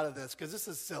 we're out of this because this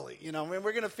is silly. You know, I mean,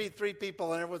 we're going to feed 3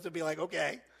 people, and everyone's going to be like,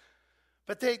 okay.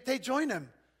 But they joined him.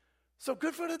 So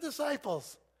good for the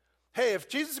disciples. Hey, if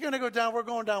Jesus is going to go down, we're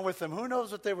going down with him. Who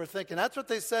knows what they were thinking? That's what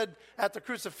they said at the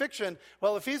crucifixion.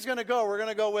 Well, if he's going to go, we're going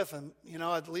to go with him. You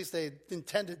know, at least they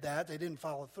intended that. They didn't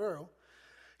follow through.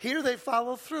 Here they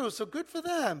follow through, so good for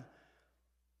them.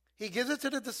 He gives it to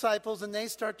the disciples, and they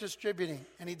start distributing.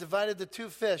 And he divided the 2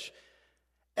 fish.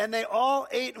 And they all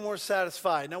ate and were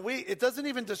satisfied. Now, it doesn't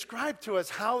even describe to us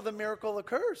how the miracle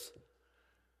occurs.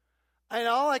 And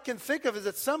all I can think of is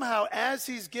that somehow as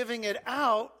he's giving it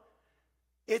out,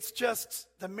 it's just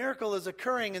the miracle is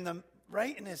occurring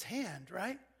right in his hand,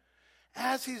 right?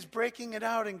 As he's breaking it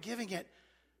out and giving it,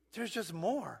 there's just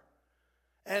more.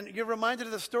 And you're reminded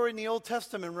of the story in the Old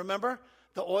Testament, remember?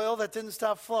 The oil that didn't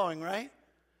stop flowing, right?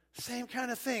 Same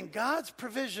kind of thing. God's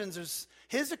provisions,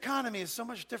 his economy is so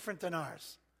much different than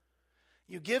ours.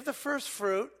 You give the first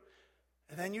fruit,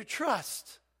 and then you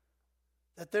trust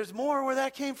that there's more where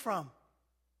that came from.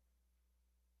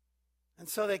 And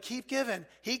so they keep giving.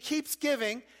 He keeps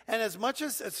giving, and as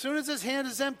soon as his hand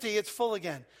is empty, it's full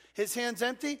again. His hand's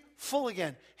empty, full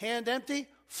again. Hand empty,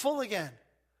 full again.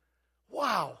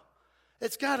 Wow.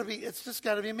 It's just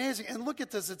got to be amazing. And look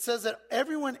at this. It says that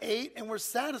everyone ate and were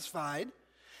satisfied.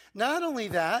 Not only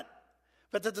that,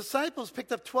 but the disciples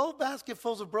picked up 12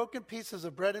 basketfuls of broken pieces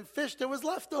of bread and fish that was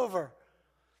left over.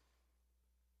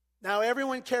 Now,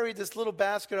 everyone carried this little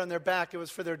basket on their back. It was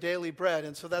for their daily bread,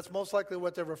 and so that's most likely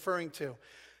what they're referring to.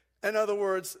 In other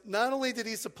words, not only did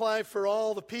he supply for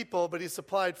all the people, but he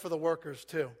supplied for the workers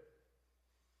too.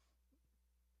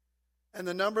 And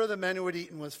the number of the men who had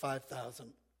eaten was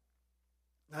 5,000.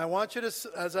 Now, I want you to,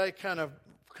 as I kind of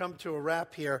come to a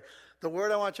wrap here, the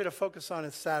word I want you to focus on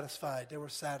is satisfied. They were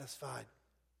satisfied.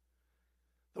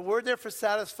 The word there for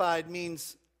satisfied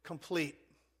means complete.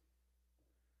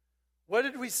 What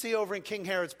did we see over in King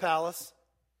Herod's palace?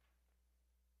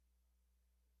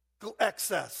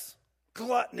 Excess,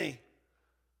 gluttony.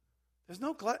 There's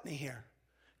no gluttony here.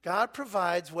 God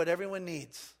provides what everyone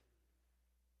needs.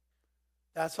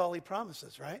 That's all he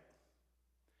promises, right?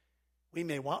 We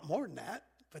may want more than that,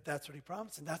 but that's what he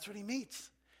promises, and that's what he meets.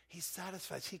 He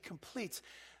satisfies, he completes.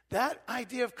 That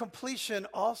idea of completion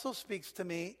also speaks to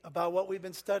me about what we've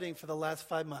been studying for the last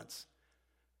 5 months.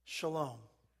 Shalom.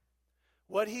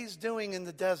 What he's doing in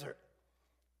the desert,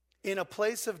 in a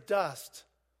place of dust,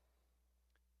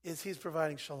 is he's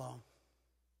providing shalom.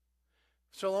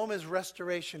 Shalom is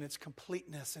restoration, it's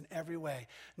completeness in every way.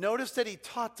 Notice that he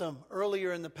taught them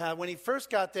earlier in the path. When he first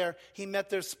got there, he met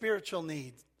their spiritual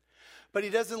needs. But he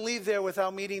doesn't leave there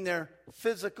without meeting their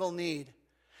physical need.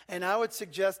 And I would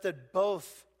suggest that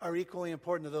both are equally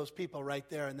important to those people right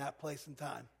there in that place and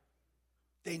time.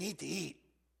 They need to eat.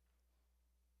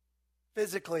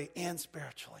 Physically and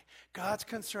spiritually. God's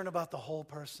concerned about the whole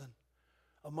person.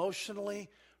 Emotionally,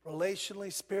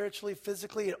 relationally, spiritually,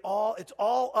 physically. It's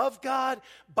all of God,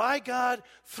 by God,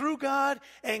 through God,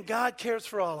 and God cares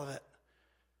for all of it.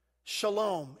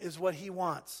 Shalom is what he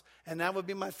wants. And that would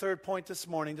be my third point this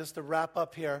morning, just to wrap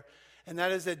up here. And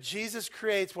that is that Jesus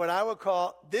creates what I would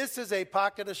call, this is a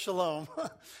pocket of shalom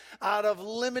out of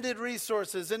limited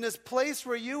resources. In this place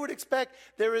where you would expect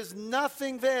there is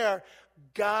nothing there,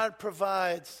 God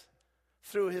provides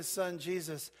through his son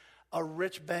Jesus a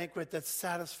rich banquet that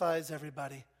satisfies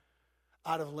everybody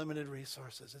out of limited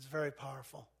resources. It's very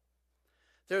powerful.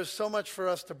 there's so much for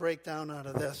us to break down out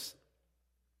of this.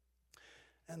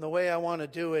 And the way I want to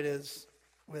do it is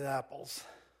with apples.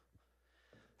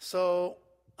 So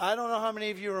I don't know how many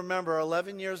of you remember,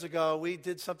 11 years ago, we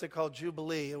did something called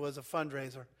Jubilee. It was a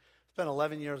fundraiser. It's been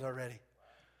 11 years already.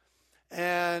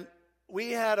 And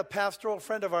we had a pastoral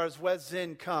friend of ours, Wes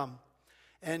Zinn, come.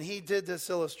 And he did this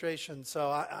illustration. So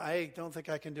I don't think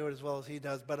I can do it as well as he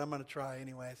does, but I'm going to try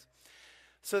anyways.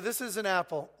 So this is an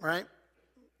apple, right?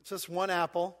 It's just one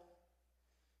apple.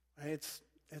 Right?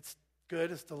 It's good,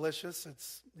 it's delicious,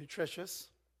 it's nutritious,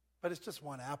 but it's just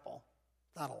one apple.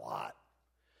 Not a lot.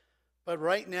 But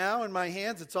right now in my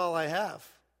hands, it's all I have,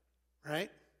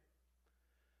 right?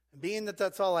 And being that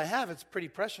that's all I have, it's pretty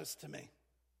precious to me.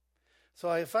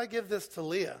 So if I give this to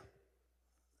Leah,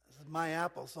 this is my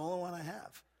apple, it's the only one I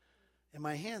have. In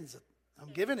my hands,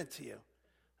 I'm giving it to you.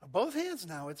 Both hands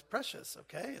now, it's precious,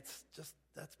 okay? It's just,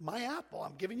 that's my apple.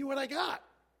 I'm giving you what I got,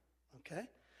 okay?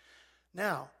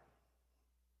 Now,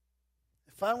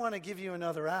 if I want to give you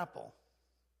another apple,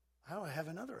 how do I have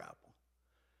another apple?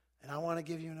 And I want to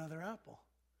give you another apple.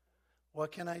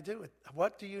 What can I do?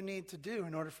 What do you need to do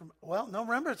in order for, well, no,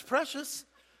 remember, it's precious.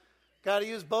 Got to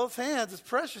use both hands. It's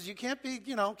precious. You can't be,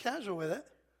 casual with it.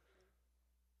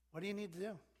 What do you need to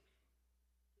do?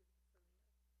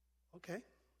 Okay,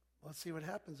 let's see what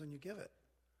happens when you give it.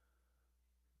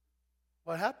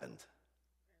 What happened?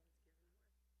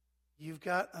 You've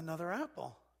got another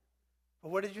apple. But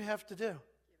what did you have to do?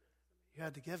 You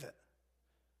had to give it.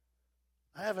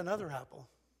 I have another apple.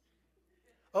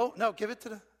 Oh, no, give it to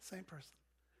the same person.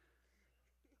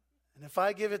 And if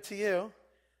I give it to you,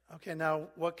 okay, now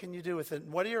what can you do with it?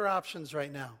 What are your options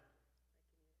right now?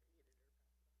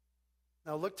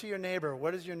 Now look to your neighbor.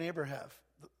 What does your neighbor have?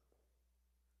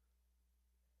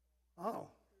 Oh.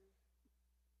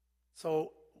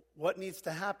 So what needs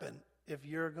to happen if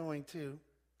you're going to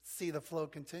see the flow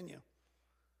continue?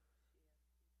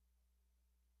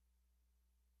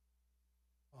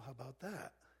 Well, how about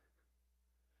that?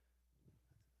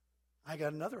 I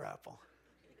got another apple.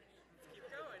 Keep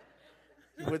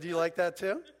going. Would you like that too?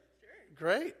 Sure.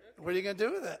 Great. What are you going to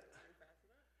do with it?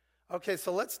 Okay,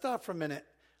 so let's stop for a minute.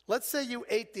 Let's say you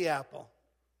ate the apple,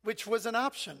 which was an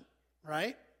option,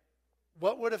 right?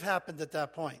 What would have happened at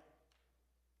that point?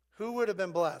 Who would have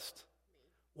been blessed?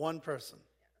 One person.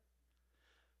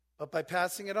 But by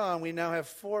passing it on, we now have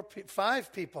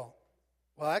 5 people.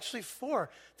 Well, actually 4.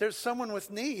 There's someone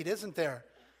with need, isn't there?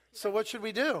 So what should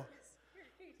we do?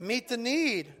 Meet the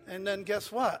need. And then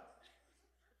guess what?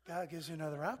 God gives you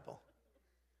another apple.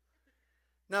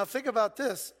 Now think about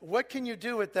this. What can you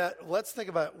do with that? Let's think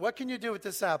about it. What can you do with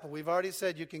this apple? We've already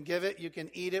said you can give it, you can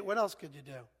eat it. What else could you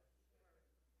do?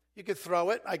 You could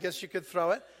throw it. I guess you could throw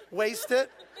it. Waste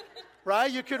it. Right?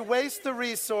 You could waste the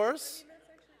resource.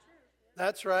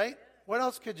 That's right. What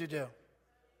else could you do?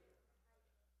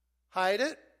 Hide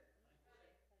it.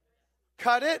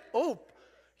 Cut it. Oh,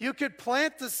 you could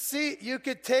plant the seed. You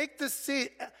could take the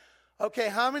seed. Okay,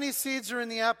 how many seeds are in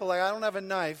the apple? Like, I don't have a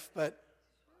knife, but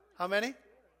how many?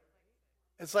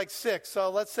 It's like 6. So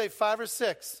let's say 5 or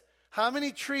 6. How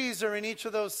many trees are in each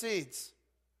of those seeds?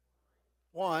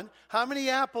 1. How many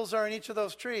apples are in each of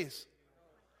those trees?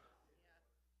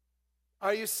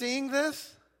 Are you seeing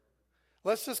this?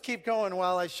 Let's just keep going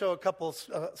while I show a couple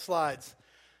slides.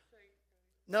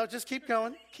 No, just keep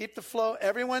going. Keep the flow.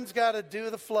 Everyone's got to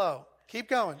do the flow. Keep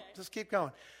going. Just keep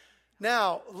going.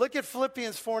 Now, look at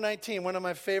Philippians 4:19, one of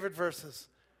my favorite verses.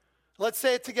 Let's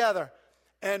say it together.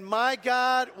 And my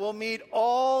God will meet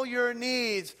all your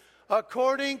needs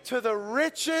according to the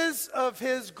riches of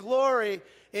his glory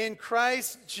in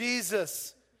Christ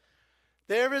Jesus.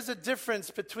 There is a difference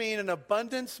between an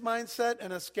abundance mindset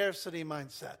and a scarcity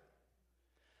mindset.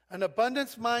 An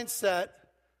abundance mindset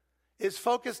is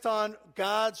focused on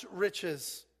God's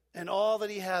riches and all that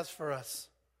he has for us.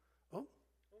 Oh,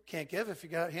 can't give if you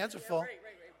got hands are full. Right.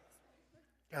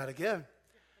 Got to give.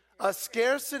 A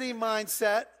scarcity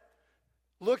mindset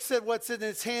looks at what's in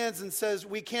its hands and says,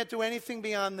 we can't do anything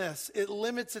beyond this. It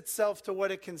limits itself to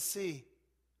what it can see.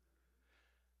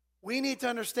 We need to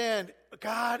understand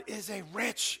God is a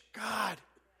rich God.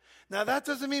 Now, that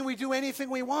doesn't mean we do anything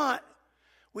we want.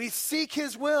 We seek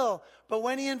his will, but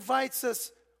when he invites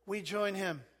us, we join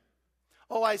him.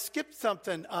 Oh, I skipped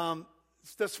something.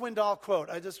 It's the Swindoll quote.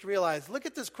 I just realized. Look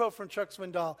at this quote from Chuck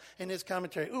Swindoll in his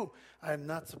commentary. Ooh, I'm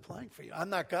not supplying for you. I'm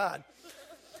not God.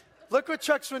 Look what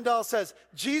Chuck Swindoll says.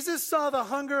 Jesus saw the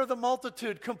hunger of the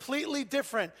multitude completely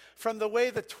different from the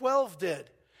way the 12 did.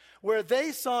 Where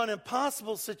they saw an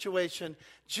impossible situation,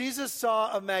 Jesus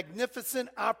saw a magnificent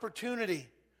opportunity.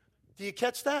 Do you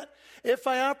catch that? If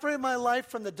I operate my life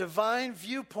from the divine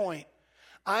viewpoint,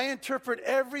 I interpret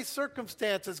every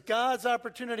circumstance as God's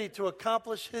opportunity to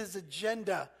accomplish his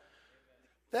agenda.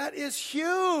 That is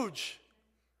huge.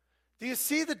 Do you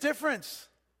see the difference?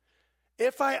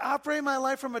 If I operate my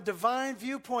life from a divine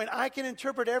viewpoint, I can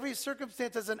interpret every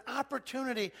circumstance as an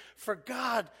opportunity for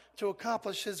God to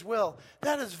accomplish his will.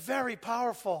 That is very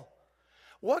powerful.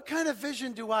 What kind of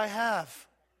vision do I have?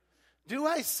 Do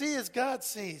I see as God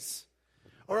sees?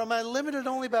 Or am I limited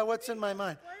only by what's in my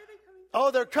mind? Oh,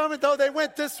 they're coming. Oh, they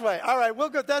went this way. All right, we'll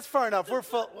go. That's far enough. We're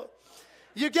full.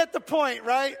 You get the point,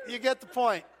 right? You get the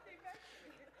point.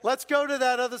 Let's go to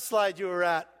that other slide you were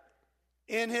at.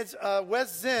 In his,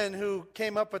 Wes Zinn, who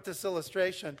came up with this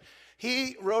illustration,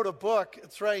 he wrote a book,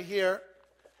 it's right here,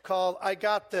 called I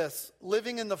Got This,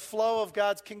 Living in the Flow of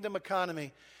God's Kingdom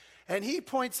Economy. And he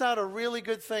points out a really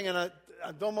good thing, and I'm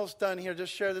almost done here,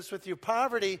 just share this with you.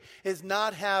 Poverty is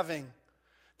not having.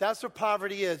 That's what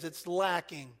poverty is, it's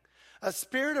lacking. A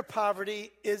spirit of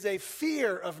poverty is a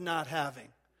fear of not having.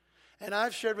 And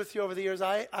I've shared with you over the years,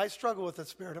 I struggle with the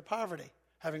spirit of poverty.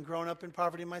 Having grown up in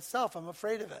poverty myself, I'm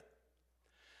afraid of it.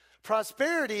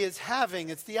 Prosperity is having.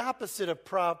 It's the opposite of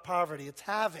poverty. It's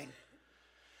having.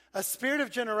 A spirit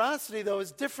of generosity, though,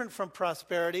 is different from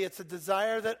prosperity. It's a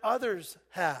desire that others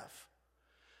have.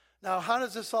 Now, how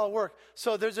does this all work?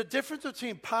 So there's a difference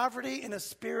between poverty and a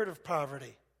spirit of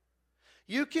poverty.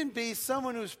 You can be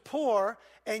someone who's poor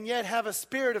and yet have a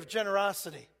spirit of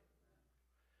generosity.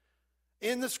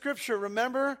 In the scripture,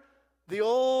 remember the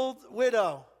old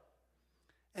widow.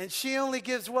 And she only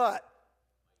gives what?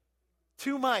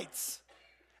 2 mites.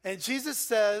 And Jesus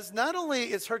says, not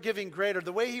only is her giving greater,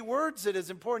 the way he words it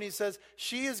is important. He says,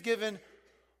 she is given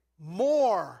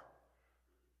more.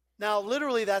 Now,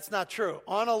 literally, that's not true.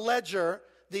 On a ledger,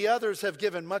 the others have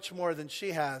given much more than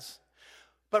she has.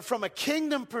 But from a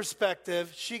kingdom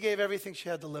perspective, she gave everything she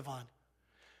had to live on.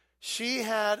 She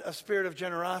had a spirit of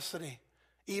generosity,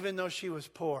 even though she was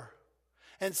poor.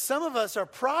 And some of us are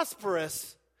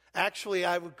prosperous. Actually,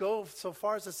 I would go so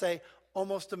far as to say,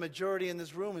 almost a majority in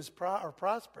this room are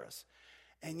prosperous.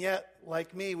 And yet,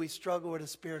 like me, we struggle with a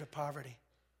spirit of poverty.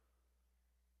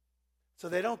 So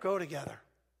they don't go together.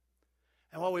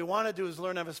 And what we want to do is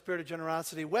learn to have a spirit of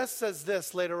generosity. Wes says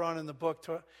this later on in the book,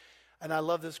 and I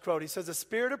love this quote. He says, a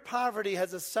spirit of poverty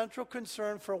has a central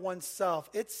concern for oneself.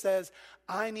 It says,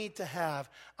 I need to have.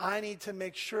 I need to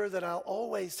make sure that I'll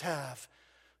always have.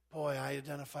 Boy, I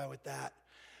identify with that.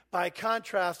 By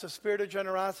contrast, a spirit of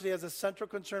generosity has a central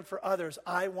concern for others.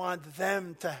 I want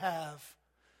them to have.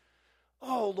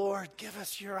 Oh, Lord, give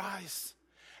us your eyes.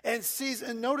 And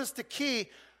notice the key.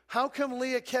 How come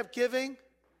Leah kept giving?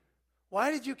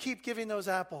 Why did you keep giving those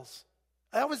apples?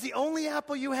 That was the only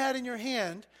apple you had in your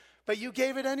hand, but you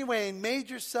gave it anyway and made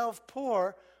yourself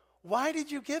poor. Why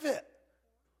did you give it?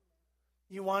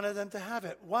 You wanted them to have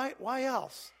it. Why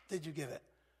else did you give it?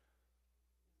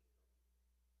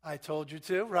 I told you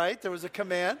to, right? There was a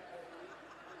command.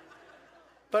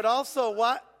 But also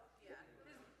what? Yeah.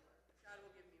 God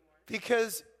will give me more.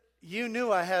 Because you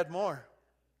knew I had more.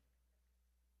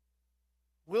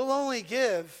 We'll only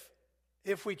give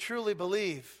if we truly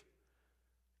believe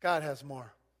God has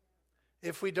more.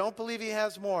 If we don't believe he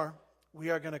has more, we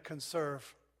are going to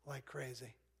conserve like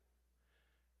crazy.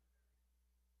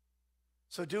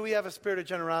 So do we have a spirit of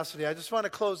generosity? I just want to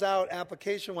close out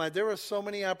application-wise. There are so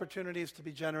many opportunities to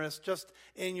be generous just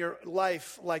in your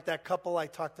life, like that couple I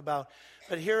talked about.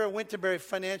 But here at Winterberry,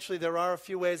 financially, there are a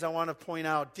few ways I want to point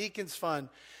out. Deacons Fund.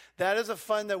 That is a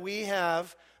fund that we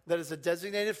have that is a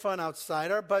designated fund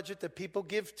outside our budget that people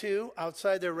give to,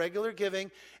 outside their regular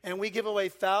giving. And we give away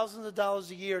thousands of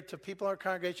dollars a year to people in our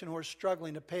congregation who are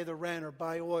struggling to pay the rent or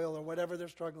buy oil or whatever they're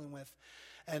struggling with.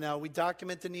 And we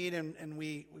document the need, and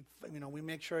we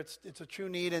make sure it's a true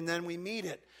need, and then we meet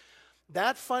it.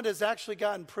 That fund has actually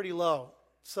gotten pretty low.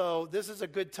 So this is a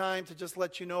good time to just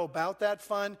let you know about that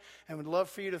fund, and we'd love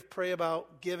for you to pray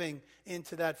about giving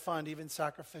into that fund, even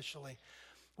sacrificially.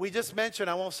 We just mentioned,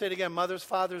 I won't say it again,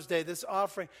 Father's Day, this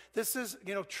offering. This is,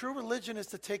 true religion is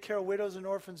to take care of widows and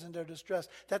orphans in their distress.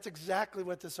 That's exactly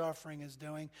what this offering is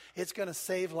doing. It's going to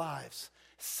save lives.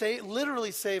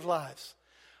 Literally save lives.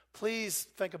 Please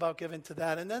think about giving to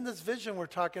that. And then this vision we're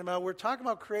talking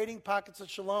about creating pockets of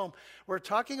shalom. We're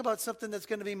talking about something that's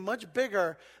going to be much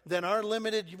bigger than our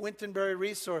limited Winterberry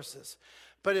resources.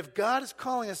 But if God is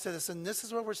calling us to this, and this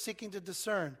is what we're seeking to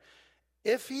discern,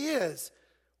 if he is,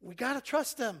 we got to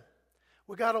trust him.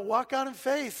 We got to walk out in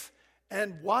faith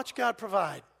and watch God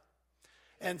provide.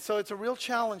 And so it's a real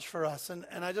challenge for us. And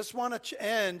I just want to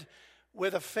end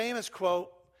with a famous quote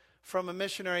from a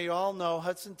missionary you all know,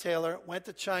 Hudson Taylor. Went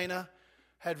to China,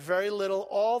 had very little.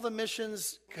 All the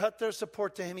missions cut their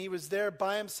support to him. He was there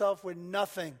by himself with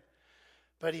nothing.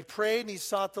 But he prayed and he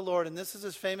sought the Lord. And this is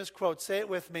his famous quote. Say it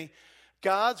with me.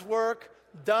 God's work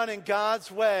done in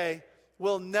God's way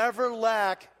will never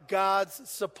lack God's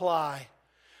supply.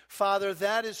 Father,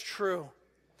 that is true.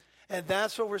 And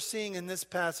that's what we're seeing in this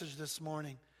passage this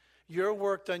morning. Your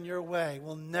work done your way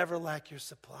will never lack your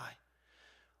supply.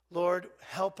 Lord,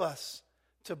 help us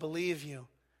to believe you.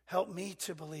 Help me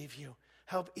to believe you.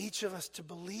 Help each of us to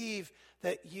believe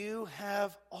that you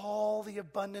have all the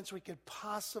abundance we could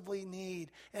possibly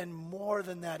need and more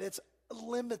than that. It's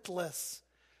limitless.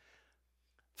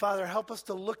 Father, help us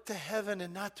to look to heaven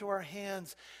and not to our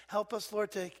hands. Help us,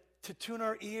 Lord, to tune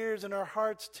our ears and our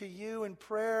hearts to you in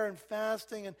prayer and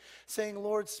fasting and saying,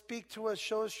 Lord, speak to us,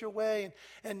 show us your way.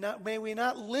 And may we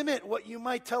not limit what you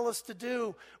might tell us to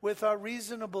do with our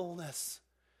reasonableness.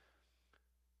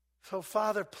 So,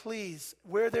 Father, please,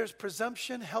 where there's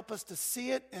presumption, help us to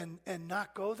see it and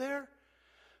not go there.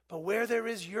 But where there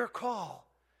is your call,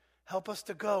 help us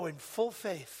to go in full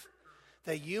faith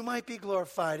that you might be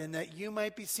glorified and that you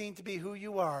might be seen to be who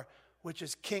you are, which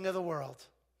is King of the world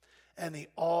and the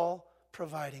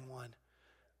all-providing one.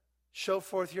 Show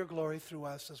forth your glory through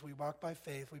us as we walk by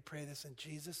faith. We pray this in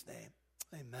Jesus' name.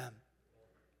 Amen.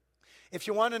 If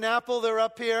you want an apple, they're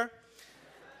up here.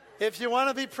 If you want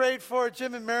to be prayed for,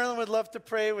 Jim and Marilyn would love to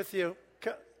pray with you.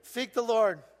 Seek the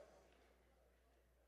Lord.